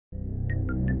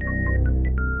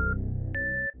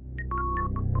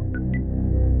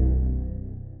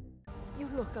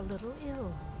look a little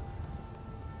ill.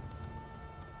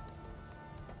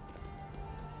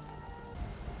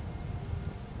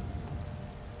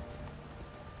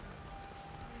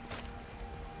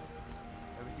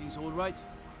 Everything's all right?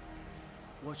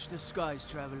 Watch the skies,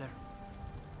 traveler.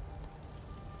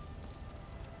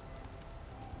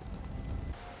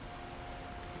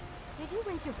 Did you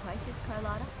raise your prices,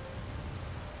 Carlotta?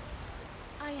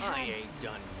 I ain't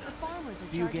done The nothing. farmers are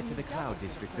Do you get charging to me the Cloud double for the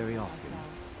District very produce I often? sell.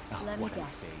 Oh, Let me what am I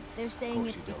guess. saying? They're saying Course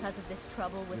it's you don't. because of this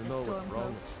trouble with You the know storm what's wrong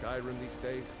code. with Skyrim these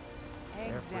days?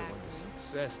 Everyone is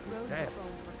obsessed with Road death.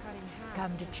 patrols were cut in half.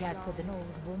 Come to chat with an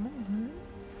old woman, hmm?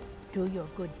 Do your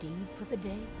good deed for the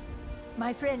day.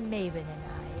 My friend Melvin and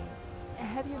I.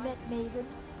 Have you met Melvin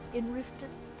in Riften?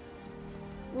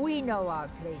 We know our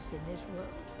place in this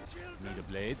world. Need a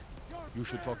blade? You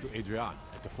should talk to Adrian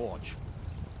at the forge.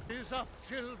 Rise up,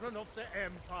 children of the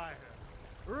Empire.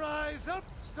 Rise up,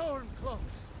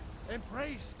 Stormcloaks.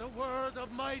 Embrace the word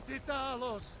of mighty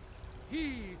Talos.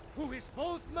 He who is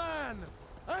both man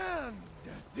and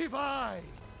divine.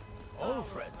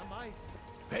 Ulfred,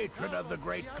 patron of the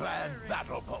great clan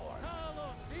Battleborn.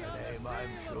 A name I'm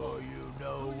sure you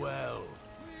know well.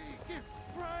 We give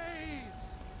praise.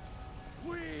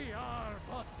 We are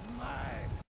but man.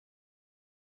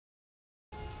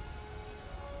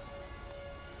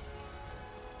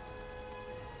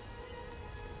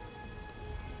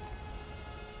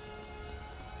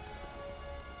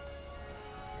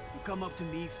 You come up to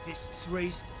me, fists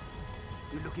raised?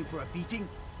 You looking for a beating?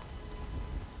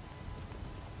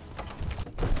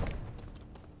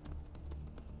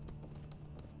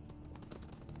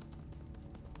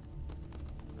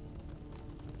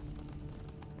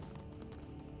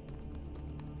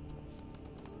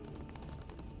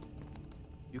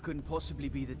 You couldn't possibly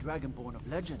be the Dragonborn of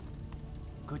legend,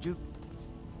 could you?